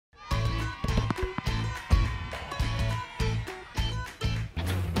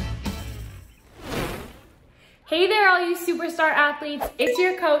Hey there, all you superstar athletes. It's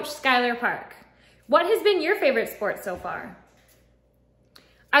your coach, Skylar Park. What has been your favorite sport so far?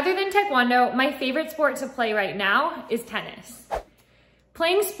 Other than Taekwondo, my favorite sport to play right now is tennis.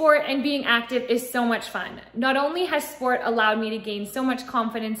 Playing sport and being active is so much fun. Not only has sport allowed me to gain so much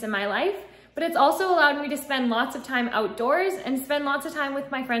confidence in my life, but it's also allowed me to spend lots of time outdoors and spend lots of time with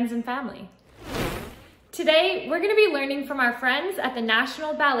my friends and family. Today, we're going to be learning from our friends at the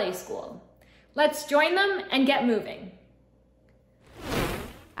National Ballet School. Let's join them and get moving.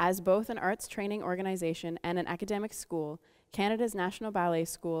 As both an arts training organization and an academic school, Canada's National Ballet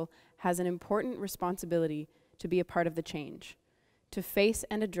School has an important responsibility to be a part of the change, to face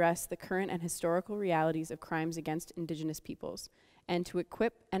and address the current and historical realities of crimes against Indigenous peoples, and to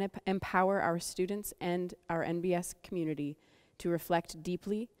equip and empower our students and our NBS community to reflect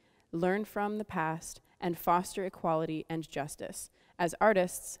deeply, learn from the past, and foster equality and justice as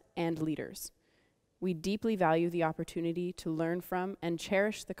artists and leaders. We deeply value the opportunity to learn from and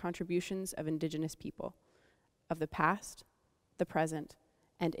cherish the contributions of Indigenous people, of the past, the present,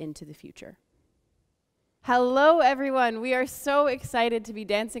 and into the future. Hello, everyone. We are so excited to be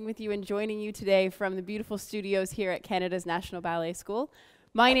dancing with you and joining you today from the beautiful studios here at Canada's National Ballet School.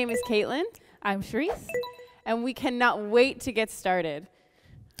 My name is Caitlin. I'm Charisse. And we cannot wait to get started.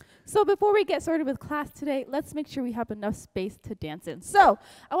 So before we get started with class today, let's make sure we have enough space to dance in. So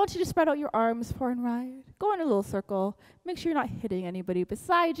I want you to spread out your arms far and wide. Go in a little circle. Make sure you're not hitting anybody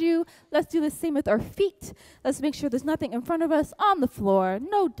beside you. Let's do the same with our feet. Let's make sure there's nothing in front of us on the floor,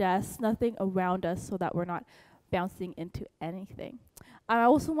 no desks, nothing around us so that we're not bouncing into anything. I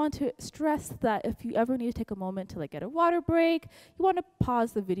also want to stress that if you ever need to take a moment to get a water break, you want to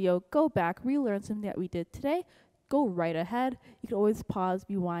pause the video, go back, relearn something that we did today, go right ahead. You can always pause,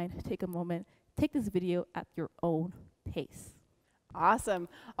 rewind, take a moment, take this video at your own pace. Awesome.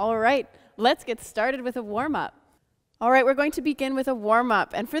 All right, let's get started with a warm-up. All right, we're going to begin with a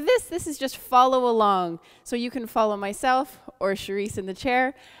warm-up. And for this is just follow along. So you can follow myself or Charisse in the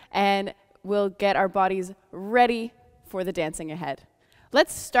chair, and we'll get our bodies ready for the dancing ahead.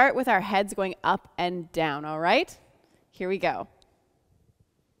 Let's start with our heads going up and down, all right? Here we go.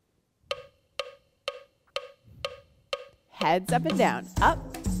 Heads up and down, up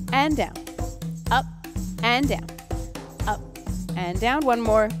and down, up and down, up and down. One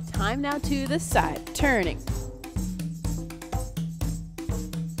more time now to the side, turning.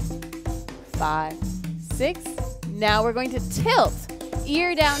 5, 6. Now we're going to tilt,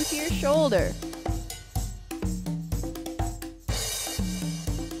 ear down to your shoulder.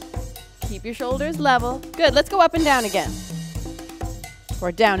 Keep your shoulders level. Good, let's go up and down again.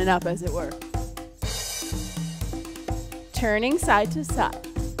 Or down and up, as it were. Turning side to side.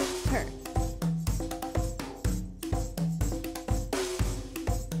 Turn.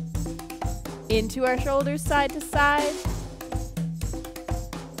 Into our shoulders, side to side.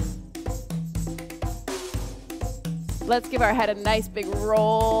 Let's give our head a nice big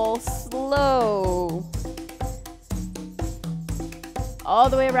roll, slow. All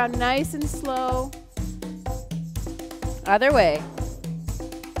the way around, nice and slow. Other way.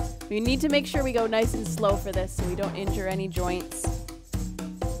 We need to make sure we go nice and slow for this so we don't injure any joints.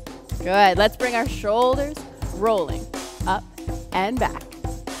 Good, let's bring our shoulders rolling up and back,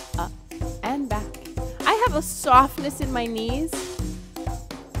 up and back. I have a softness in my knees.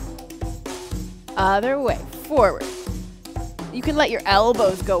 Other way, forward. You can let your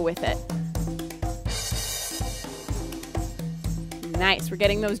elbows go with it. Nice, we're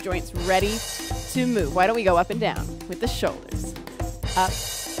getting those joints ready to move. Why don't we go up and down with the shoulders? Up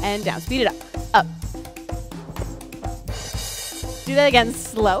and down, speed it up, up. Do that again,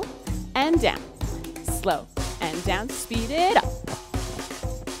 slow and down, slow and down, speed it up.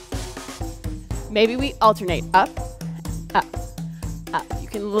 Maybe we alternate, up, up, up. You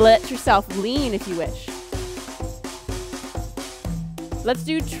can let yourself lean if you wish. Let's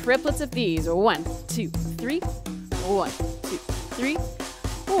do triplets of these. 1, 2, 3, 1, 2, 3,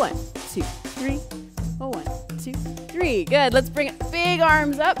 1, 2, 3, 1, 2, 3. Good. Let's bring it. Big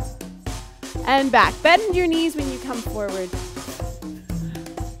arms up and back. Bend your knees when you come forward.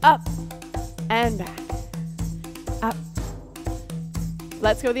 Up and back. Up.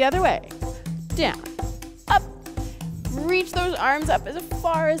 Let's go the other way. Down. Up. Reach those arms up as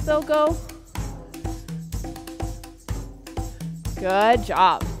far as they'll go. Good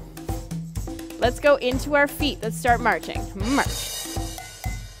job. Let's go into our feet. Let's start marching. March.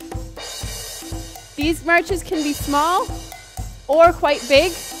 These marches can be small or quite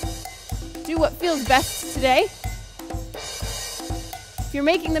big. Do what feels best today. If you're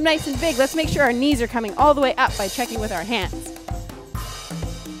making them nice and big, let's make sure our knees are coming all the way up by checking with our hands.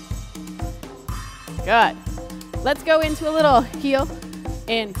 Good. let's go into a little heel,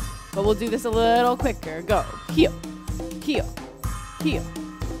 in, but we'll do this a little quicker. Go, heel, heel, heel,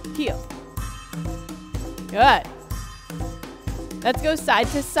 heel. Good. Let's go side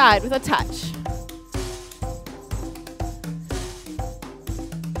to side with a touch.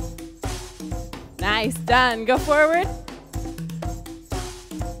 Nice, done. Go forward.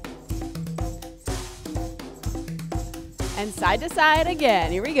 And side to side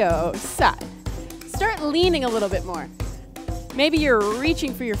again. Here we go. Side. Start leaning a little bit more. Maybe you're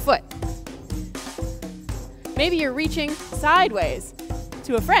reaching for your foot. Maybe you're reaching sideways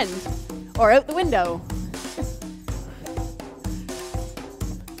to a friend or out the window.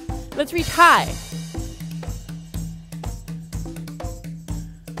 Let's reach high.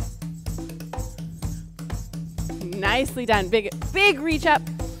 Nicely done. Big reach up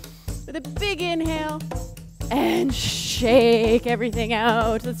with a big inhale and shake everything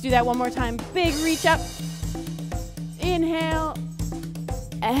out. Let's do that one more time. Big reach up, inhale,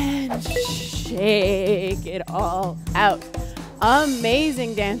 and shake it all out.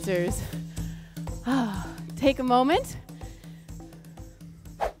 Amazing dancers. Take a moment.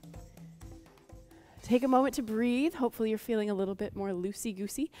 Take a moment to breathe. Hopefully you're feeling a little bit more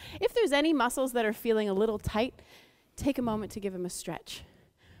loosey-goosey. If there's any muscles that are feeling a little tight, take a moment to give them a stretch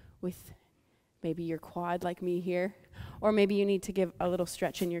with maybe your quad like me here, or maybe you need to give a little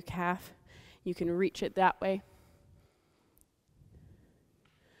stretch in your calf. You can reach it that way.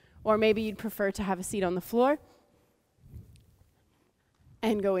 Or maybe you'd prefer to have a seat on the floor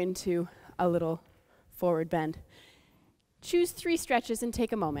and go into a little forward bend. Choose 3 stretches and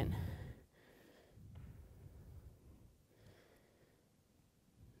take a moment.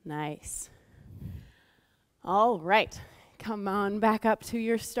 Nice. All right, come on back up to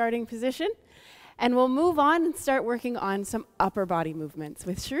your starting position, and we'll move on and start working on some upper body movements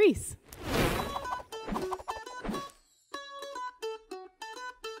with Charisse.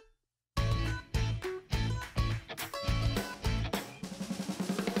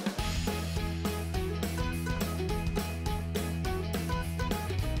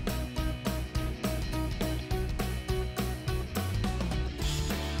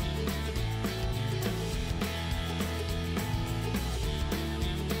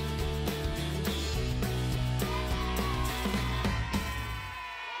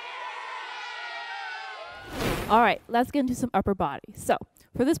 All right, let's get into some upper body. So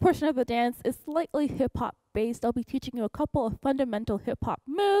for this portion of the dance, it's slightly hip-hop based. I'll be teaching you a couple of fundamental hip-hop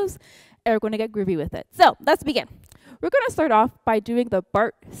moves, and we're going to get groovy with it. So let's begin. We're going to start off by doing the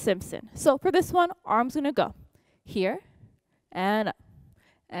Bart Simpson. So for this one, arms going to go here and up,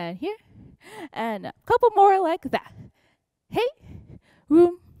 and here and up. Couple more like that. Hey,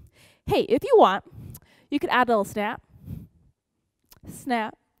 boom. Hey, if you want, you could add a little snap,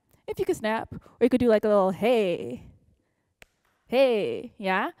 snap. If you could snap, or you could do like a little hey, hey,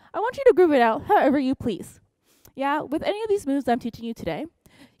 yeah? I want you to groove it out however you please. Yeah, with any of these moves I'm teaching you today,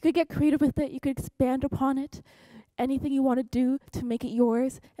 you could get creative with it, you could expand upon it, anything you want to do to make it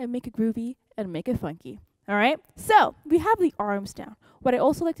yours and make it groovy and make it funky. All right? So, we have the arms down. What I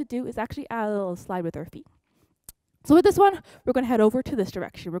also like to do is actually add a little slide with our feet. So with this one, we're going to head over to this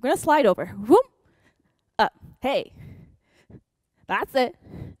direction. We're going to slide over. Whoop, up, hey. That's it.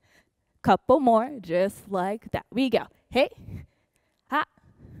 Couple more, just like that. We go. Hey, ha,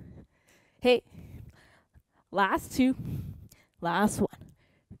 hey. Last 2, last 1.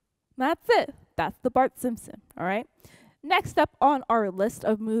 That's it. That's the Bart Simpson, all right? Next up on our list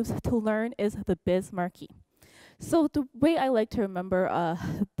of moves to learn is the Biz Marquee. So the way I like to remember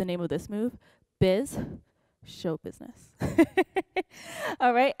the name of this move, Biz, show business.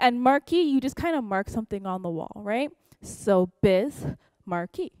 All right, and Marquee, you just kind of mark something on the wall, right? So Biz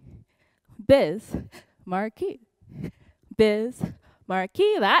Marquee. Biz Marquee. Biz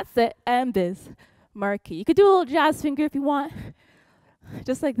Marquee, that's it, and Biz Marquee. You could do a little jazz finger if you want,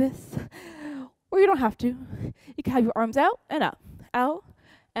 just like this, or you don't have to. You can have your arms out, and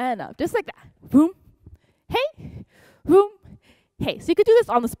up, just like that. Boom, hey, boom, hey. So you could do this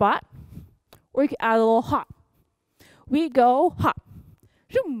on the spot, or you could add a little hop. We go hop,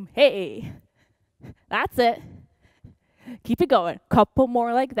 zoom, hey, that's it. Keep it going. Couple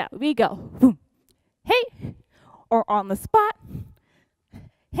more like that. We go. Boom. Hey. Or on the spot.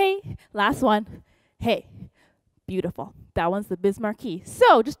 Hey. Last one. Hey. Beautiful. That one's the Biz Marquee.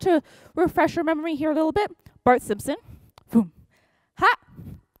 So just to refresh your memory here a little bit, Bart Simpson. Boom. Ha.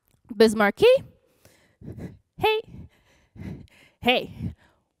 Biz Marquee. Hey. Hey.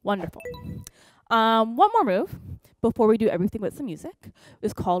 Wonderful. One more move before we do everything with some music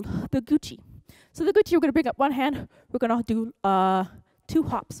is called the Gucci. So the Gucci, we're going to bring up one hand. We're going to do 2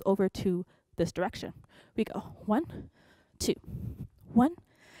 hops over to this direction. We go 1, 2, 1,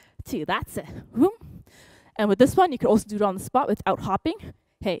 2. That's it. Boom. And with this one, you could also do it on the spot without hopping.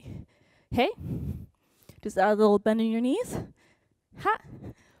 Hey, hey. Just add a little bend in your knees. Ha.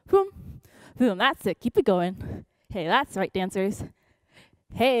 Boom. Boom. That's it. Keep it going. Hey, that's right, dancers.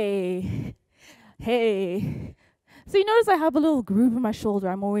 Hey. Hey. So you notice I have a little groove in my shoulder.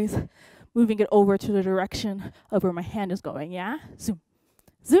 I'm always moving it over to the direction of where my hand is going, yeah? Zoom.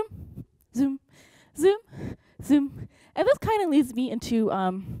 Zoom. Zoom. Zoom. Zoom. And this kind of leads me into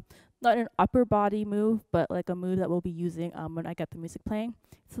not an upper body move, but like a move that we'll be using when I get the music playing.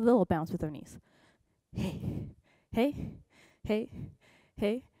 It's a little bounce with our knees. Hey, hey, hey,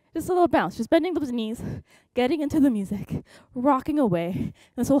 hey. Just a little bounce, just bending those knees, getting into the music, rocking away.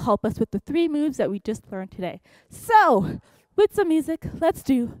 This will help us with the 3 moves that we just learned today. So, with some music, let's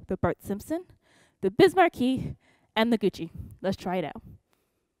do the Bart Simpson, the Biz Markie, and the Gucci. Let's try it out.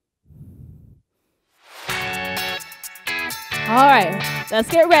 All right, let's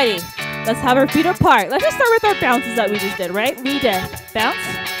get ready. Let's have our feet apart. Let's just start with our bounces that we just did, right? We did bounce.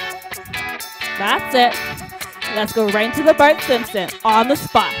 That's it. Let's go right into the Bart Simpson on the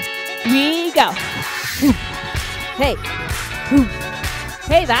spot. We go. Hey.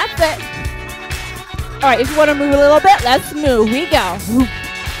 Hey, that's it. All right, if you want to move a little bit, let's move. We go.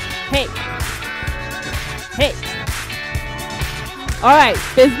 Hey. Hey. All right,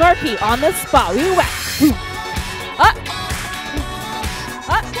 Biz Markie on the spot. We whack. Up.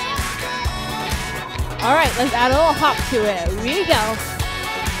 Up. All right, let's add a little hop to it. We go.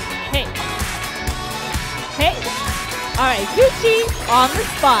 Hey. Hey. All right, Gucci on the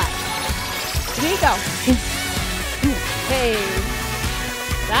spot. We go. Hey.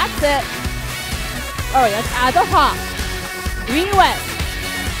 That's it. All right, let's add the hop. We went.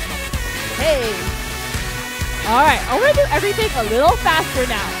 Hey. All right, I want to do everything a little faster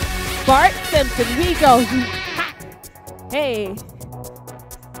now. Bart Simpson, we go. Hey.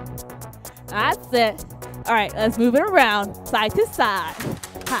 That's it. All right, let's move it around, side to side.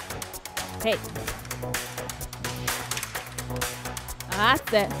 Ha. Hey.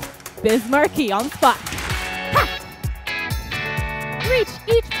 That's it. Biz Markie on the spot. Ha. Reach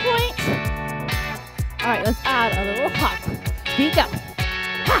each point. All right, let's add a little hop. We go.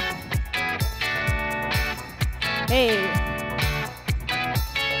 Ha. Hey.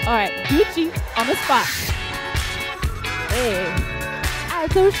 All right, Gucci on the spot. Hey.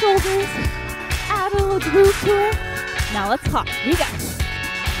 Add those shoulders. Add a little groove to it. Now let's hop. We go.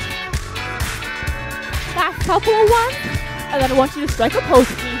 Last couple of ones. And then I want you to strike a pose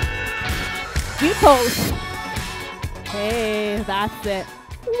with me. We pose. Hey, that's it.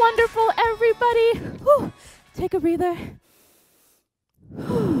 Wonderful, everybody. Whew. Take a breather.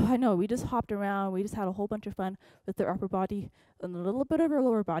 Whew. I know, we just hopped around. We just had a whole bunch of fun with their upper body and a little bit of our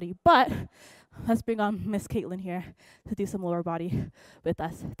lower body. But let's bring on Miss Caitlin here to do some lower body with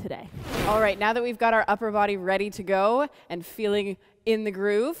us today. All right, now that we've got our upper body ready to go and feeling in the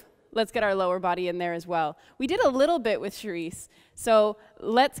groove, let's get our lower body in there as well. We did a little bit with Charisse, so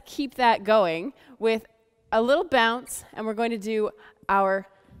let's keep that going with a little bounce, and we're going to do our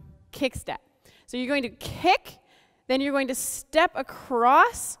kick step. So you're going to kick, then you're going to step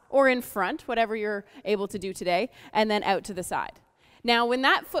across or in front, whatever you're able to do today, and then out to the side. Now, when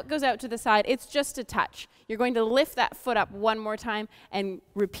that foot goes out to the side, it's just a touch. You're going to lift that foot up one more time and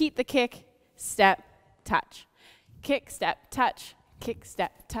repeat the kick, step, touch. Kick, step, touch. Kick,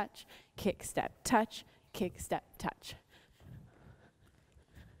 step, touch, kick, step, touch, kick, step, touch.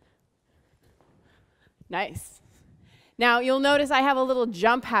 Nice. Now you'll notice I have a little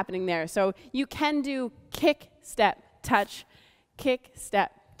jump happening there. So you can do kick, step, touch, kick,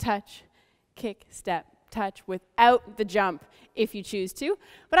 step, touch, kick, step, touch without the jump if you choose to.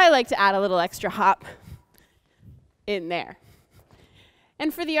 But I like to add a little extra hop in there.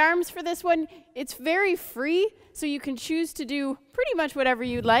 And for the arms for this one, it's very free, so you can choose to do pretty much whatever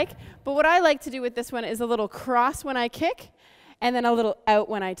you'd like. But what I like to do with this one is a little cross when I kick, and then a little out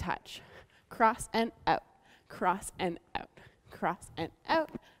when I touch. Cross and out, cross and out, cross and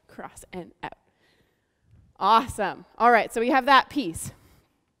out, cross and out. Awesome. All right, so we have that piece.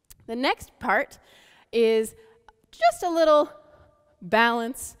 The next part is just a little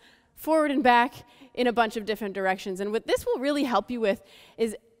balance forward and back in a bunch of different directions. And what this will really help you with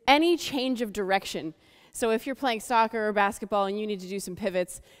is any change of direction. So if you're playing soccer or basketball and you need to do some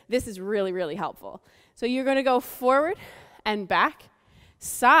pivots, this is really, really helpful. So you're going to go forward and back,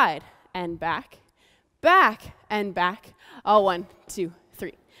 side and back, back and back. All 1, 2,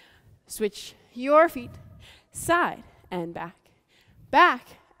 3. Switch your feet, side and back, back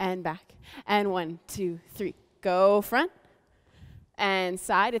and back. And 1, 2, 3. Go front and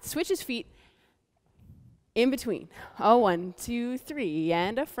side. It switches feet In between. A 1, 2, 3,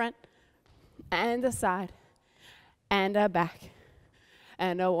 and a front, and a side, and a back,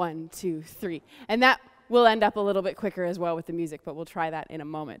 and a 1, 2, 3. And that will end up a little bit quicker as well with the music, but we'll try that in a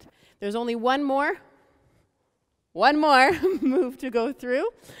moment. There's only one more move to go through.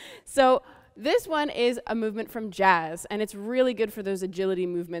 So this one is a movement from jazz, and it's really good for those agility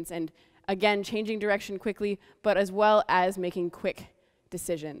movements and, again, changing direction quickly, but as well as making quick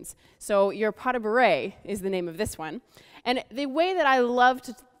decisions. So your pas de bourrée is the name of this one. And the way that I love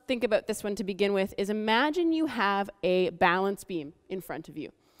to think about this one to begin with is imagine you have a balance beam in front of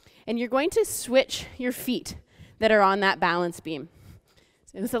you. And you're going to switch your feet that are on that balance beam.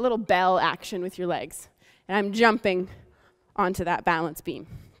 So it's a little bell action with your legs. And I'm jumping onto that balance beam.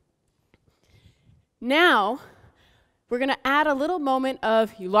 Now, we're going to add a little moment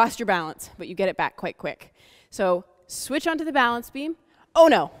of you lost your balance, but you get it back quite quick. So switch onto the balance beam. Oh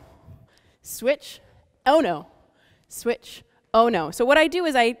no. Switch. Oh no. Switch. Oh no. So what I do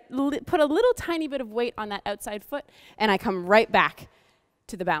is I put a little tiny bit of weight on that outside foot, and I come right back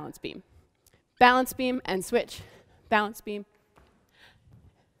to the balance beam. Balance beam and switch. Balance beam.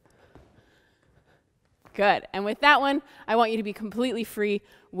 Good. And with that one, I want you to be completely free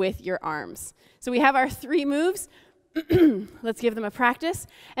with your arms. So we have our 3 moves. Let's give them a practice.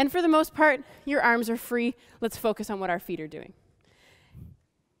 And for the most part, your arms are free. Let's focus on what our feet are doing.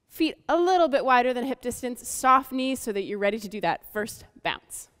 Feet a little bit wider than hip distance, soft knees so that you're ready to do that first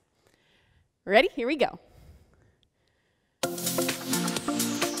bounce. Ready? Here we go.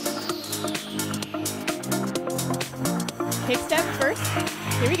 Kick step first.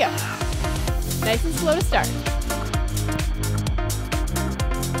 Here we go. Nice and slow to start.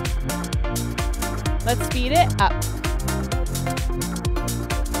 Let's speed it up.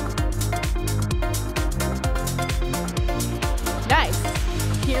 Nice.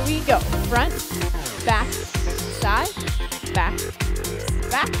 Here we go. Front, back, side, back,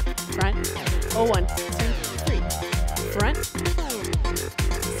 back, front. Oh, 1, 2, 3. Front,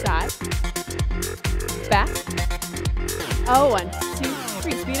 side, back. Oh, 1, 2,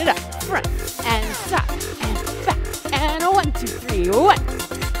 3. Speed it up. Front and side and back. And a 1, 2, 3. 1,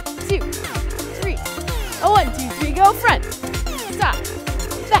 2, 3. A 1, 2, 3. Go front, side,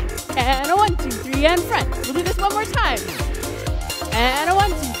 back. And a 1, 2, 3. And front. We'll do this one more time. And a 1,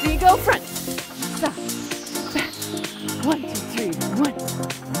 2, 3, go front, side, back. 1, 2, 3, 1,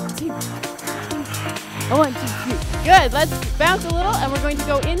 2, 3. 1, 2, 3. Good, let's bounce a little and we're going to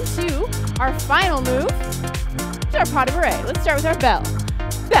go into our final move, which is our pas de bourrée. Let's start with our bell.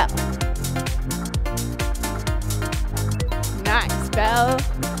 Bell. Nice, bell.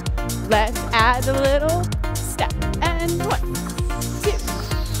 Let's add a little step. And 1, 2,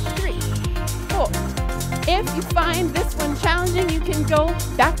 3, 4. If you find this one challenging, you can go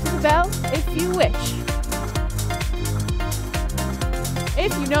back to the bell if you wish.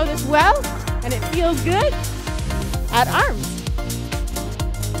 If you know this well and it feels good, add arms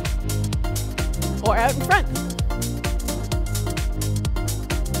or out in front.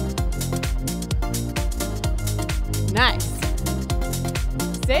 Nice.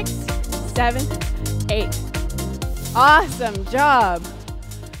 6, 7, 8. Awesome job.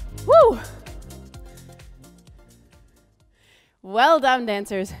 Woo! Well done,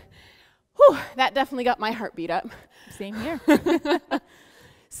 dancers. Whew, that definitely got my heart beat up. Same here.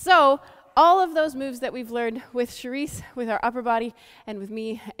 So, all of those moves that we've learned with Charisse, with our upper body, and with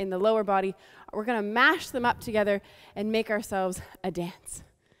me in the lower body, we're going to mash them up together and make ourselves a dance.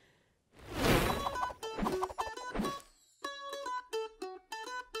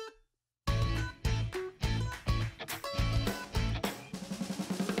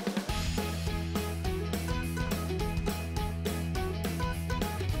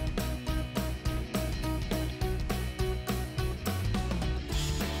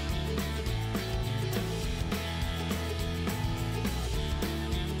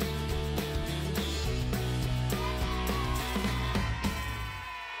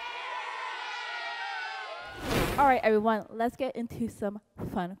 All right, everyone, let's get into some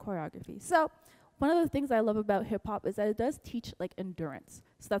fun choreography. So one of the things I love about hip hop is that it does teach like endurance.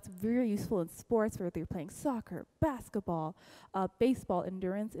 So that's very useful in sports, whether you're playing soccer, basketball, baseball.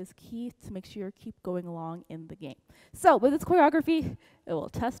 Endurance is key to make sure you keep going along in the game. So with this choreography, it will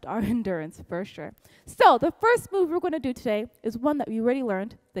test our endurance for sure. So the first move we're going to do today is one that we already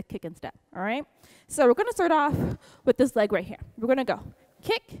learned, the kick and step, all right? So we're going to start off with this leg right here. We're going to go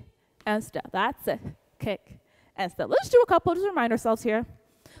kick and step. That's it. Kick and step. Let's do a couple just to remind ourselves here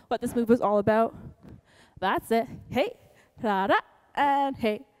what this move was all about. That's it. Hey, da-da, and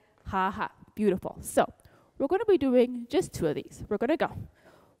hey, ha-ha. Beautiful. So we're going to be doing just 2 of these. We're going to go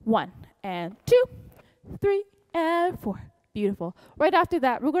 1 and 2, 3, and 4. Beautiful. Right after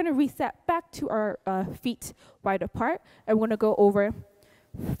that, we're going to reset back to our feet wide apart, and we're going to go over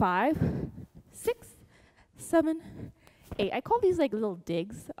 5, 6, 7, 8. I call these like little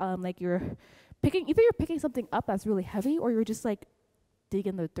digs, like you're picking something up that's really heavy, or you're just like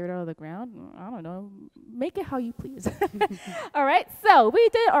digging the dirt out of the ground. I don't know. Make it how you please. All right, so we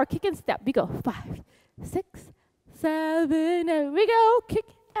did our kick and step. We go 5, 6, 7, and we go kick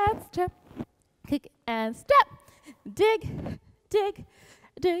and step, kick and step, dig, dig,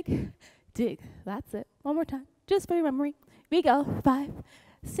 dig, dig. That's it. One more time, just for your memory. We go 5,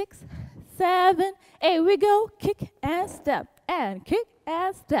 6, 7, 8. We go kick and step,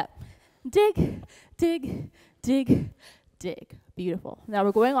 dig, dig, dig, dig. Beautiful. Now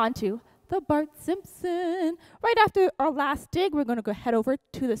we're going on to the Bart Simpson. Right after our last dig, we're going to go head over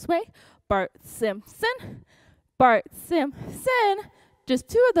to this way. Bart Simpson, Bart Simpson. Just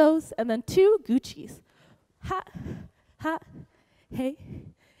 2 of those, and then 2 Gucci's. Ha, ha, hey,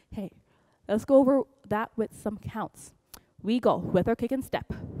 hey. Let's go over that with some counts. We go with our kick and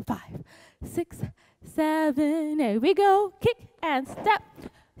step. 5, 6, 7, 8. We go kick and step.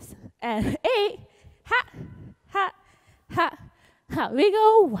 And 8. Ha, ha, ha, ha. We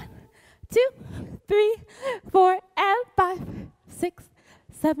go 1, 2, 3, 4, and 5, 6,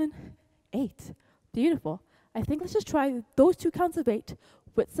 7, 8. Beautiful. I think let's just try those 2 counts of 8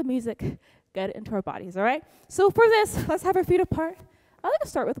 with some music. Get it into our bodies, all right? So for this, let's have our feet apart. I like to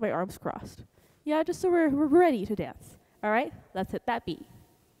start with my arms crossed. Yeah, just so we're ready to dance. All right, let's hit that beat.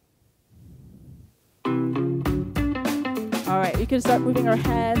 All right, we can start moving our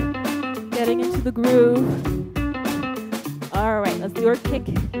head, getting into the groove. All right, let's do our kick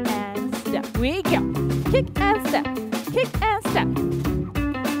and step. We go. Kick and step, kick and step.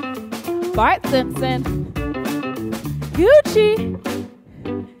 Bart Simpson, Gucci.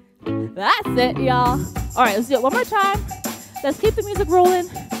 That's it, y'all. All right, let's do it one more time. Let's keep the music rolling.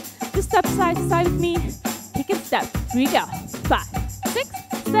 Just step side to side with me. Kick and step. Here we go. 5, 6,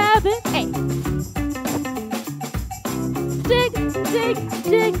 7, 8. Dig, dig,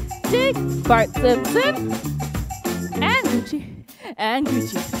 dig, dig. Bart Simpson. And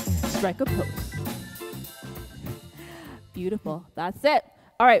Gucci. Strike a pose. Beautiful. That's it.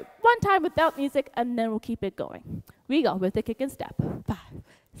 All right, one time without music, and then we'll keep it going. We go with the kick and step. 5,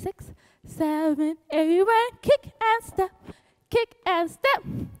 6, 7, 8. Kick and step. Kick and step.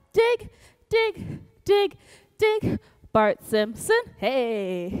 Dig, dig, dig, dig. Bart Simpson.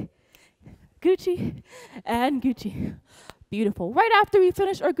 Hey. Gucci and Gucci. Beautiful. Right after we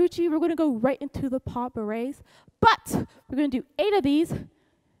finish our Gucci, we're going to go right into the pas berets. But we're going to do 8 of these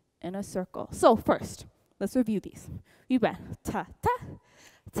in a circle. So first, let's review these. We went ta, ta,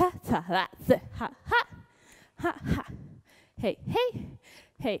 ta, ta. That's it. Ha, ha, ha, ha. Hey, hey,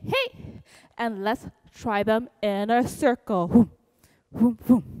 hey, hey. And let's try them in a circle. Boom, boom,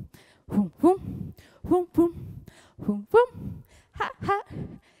 boom, boom, boom, boom, boom, boom, boom. Ha, ha.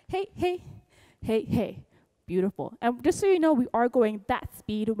 Hey, hey, hey, hey. Beautiful. And just so you know, we are going that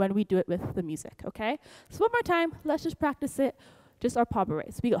speed when we do it with the music, okay? So one more time, let's just practice it. Just our pas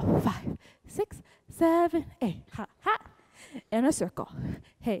berets. We go 5, 6, 7, 8. Ha, ha. In a circle.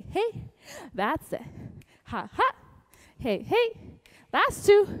 Hey, hey. That's it. Ha, ha. Hey, hey. Last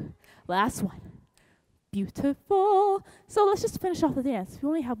 2. Last 1. Beautiful. So let's just finish off the dance. We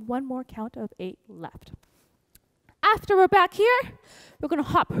only have one more count of 8 left. After we're back here, we're going to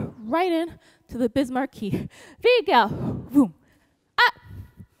hop right in to the Bismarck key. We go. Boom.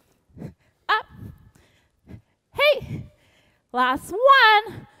 Up. Up. Hey. Last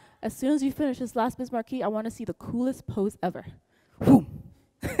one. As soon as you finish this last Bismarck key, I want to see the coolest pose ever. Boom.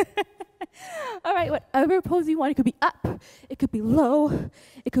 All right, whatever pose you want. It could be up. It could be low.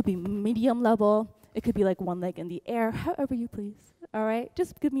 It could be medium level. It could be like one leg in the air, however you please. All right,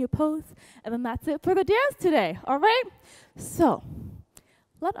 just give me a pose, and then that's it for the dance today. All right? So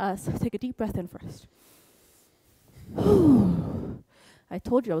let us take a deep breath in first. I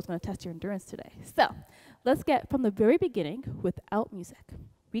told you I was going to test your endurance today. So let's get from the very beginning without music.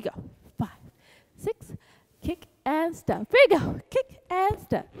 We go. 5, 6, kick and step. We go. Kick and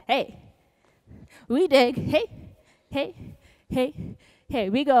step. Hey. We dig. Hey, hey, hey, hey.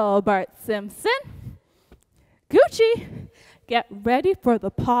 We go. Bart Simpson. Gucci. Get ready for the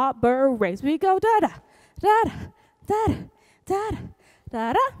pas berets. We go. Da da, da da, da da, da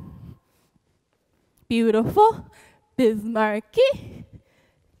da da. Beautiful. Bismarcky.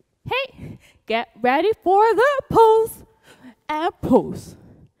 Hey, get ready for the pose and pose.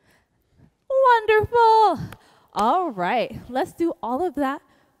 Wonderful. All right, let's do all of that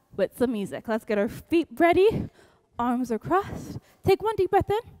with some music. Let's get our feet ready. Arms are crossed. Take one deep breath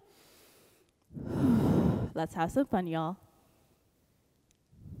in. Let's have some fun, y'all.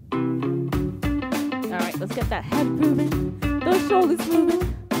 All right, let's get that head moving, those shoulders moving,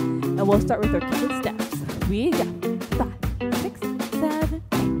 and we'll start with our kicking steps. We got 5, 6, 7,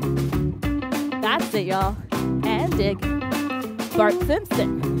 8. That's it, y'all. And dig. Bart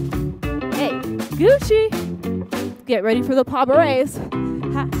Simpson. Hey, Gucci. Get ready for the pas berets.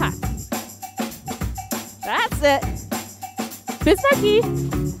 Ha ha. That's it. Bismarcky.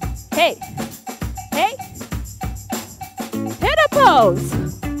 Hey. Hey. Hit a pose.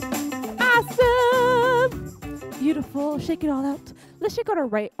 Awesome. Beautiful. Shake it all out. Let's shake out our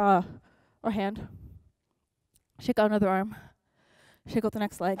right our hand. Shake out another arm. Shake out the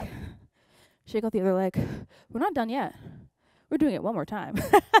next leg. Shake out the other leg. We're not done yet. We're doing it one more time.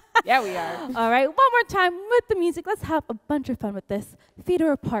 Yeah, we are. All right, one more time with the music. Let's have a bunch of fun with this. Feet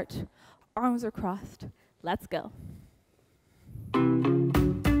are apart. Arms are crossed. Let's go.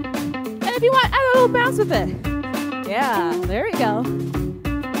 And if you want, add a little bounce with it. Yeah, there we go.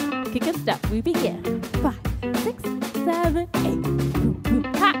 Kick and step. We begin. 5, 6, 7, 8. Boom, boom,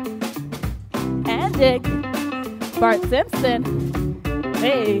 ha. And dig. Bart Simpson.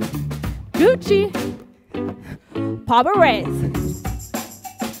 Hey. Gucci. Pas berets.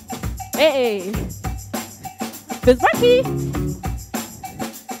 Hey. Bismarcky.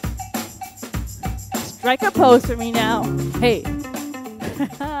 Strike a pose for me now. Hey.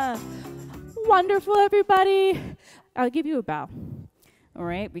 Wonderful, everybody. I'll give you a bow. All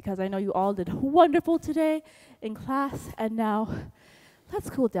right, because I know you all did wonderful today in class. And now, let's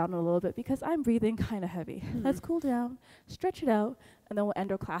cool down a little bit because I'm breathing kind of heavy. Let's cool down, stretch it out, and then we'll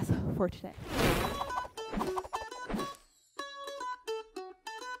end our class for today.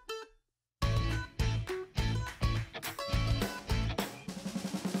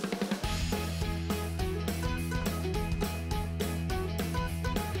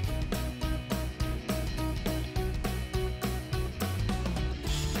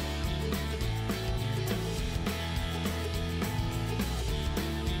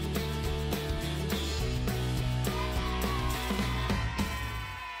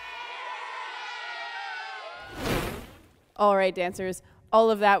 All right, dancers, all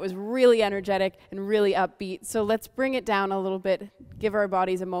of that was really energetic and really upbeat. So let's bring it down a little bit, give our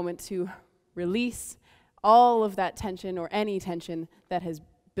bodies a moment to release all of that tension or any tension that has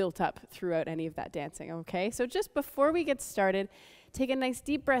built up throughout any of that dancing, okay? So just before we get started, take a nice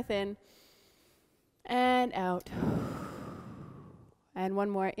deep breath in and out. And one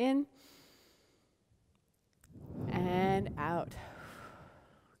more in and out.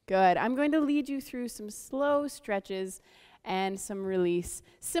 Good. I'm going to lead you through some slow stretches and some release,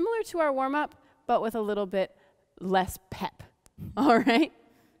 similar to our warm-up, but with a little bit less pep. All right?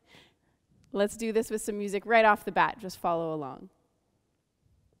 Let's do this with some music right off the bat. Just follow along.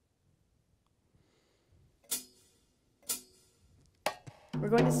 We're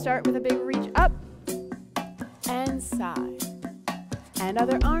going to start with a big reach up and side. And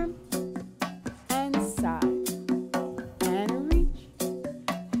other arm and side. And reach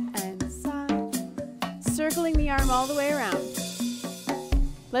and side. Circling the arm all the way around.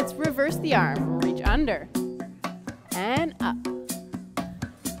 Let's reverse the arm. Reach under and up.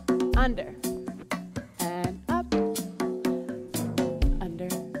 Under and up. Under.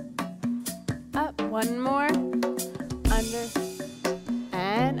 Up. One more. Under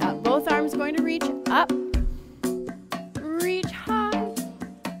and up. Both arms going to reach up. Reach high.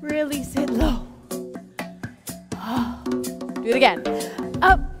 Release it low. Do it again.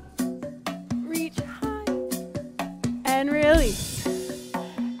 Up. Reach high. And release.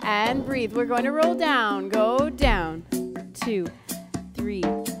 And breathe. We're going to roll down. Go down. 2, 3,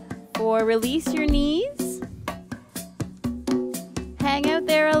 4. Release your knees. Hang out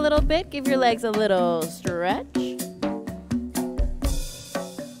there a little bit. Give your legs a little stretch.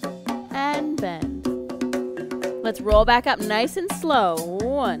 And bend. Let's roll back up nice and slow.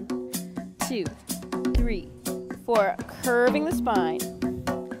 1, 2, 3, 4. Curving the spine.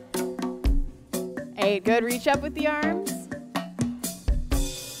 8. Good. Reach up with the arms.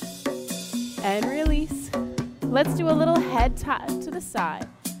 And release. Let's do a little head to the side.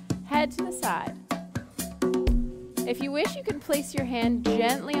 Head to the side. If you wish, you can place your hand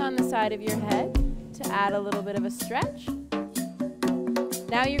gently on the side of your head to add a little bit of a stretch.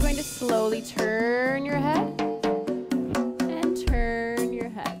 Now you're going to slowly turn your head and turn your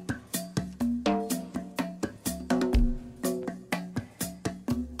head.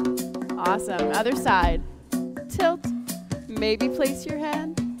 Awesome. Other side. Tilt. Maybe place your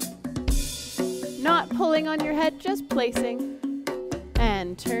hand. Not pulling on your head, just placing.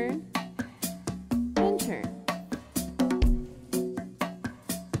 And turn. And turn.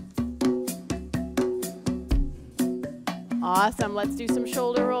 Awesome. Let's do some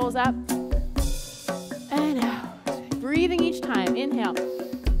shoulder rolls up and out. Breathing each time. Inhale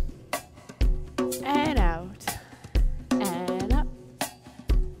and out and up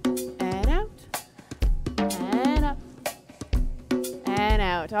and out and up and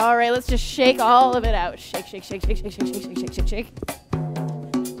out. All right, let's just shake all of it out. Shake, shake, shake, shake, shake, shake, shake, shake, shake, shake, shake.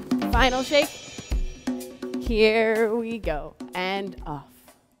 Final shake. Here we go. And off.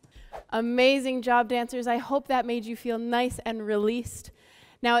 Amazing job, dancers. I hope that made you feel nice and released.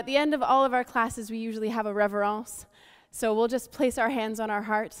 Now, at the end of all of our classes, we usually have a reverence. So we'll just place our hands on our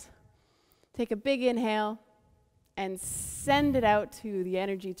hearts. Take a big inhale and send it out to the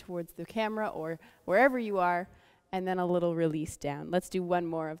energy towards the camera or wherever you are, and then a little release down. Let's do one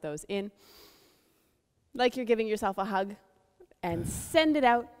more of those. In, like you're giving yourself a hug, and send it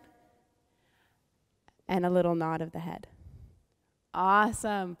out, and a little nod of the head.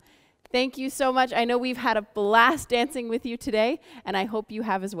 Awesome. Thank you so much. I know we've had a blast dancing with you today, and I hope you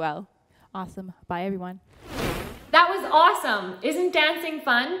have as well. Awesome. Bye, everyone. That was awesome. Isn't dancing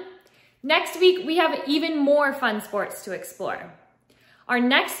fun? Next week, we have even more fun sports to explore. Our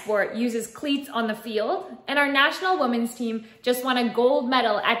next sport uses cleats on the field, and our national women's team just won a gold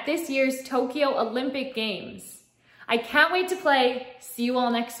medal at this year's Tokyo Olympic Games. I can't wait to play. See you all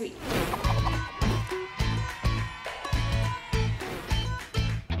next week.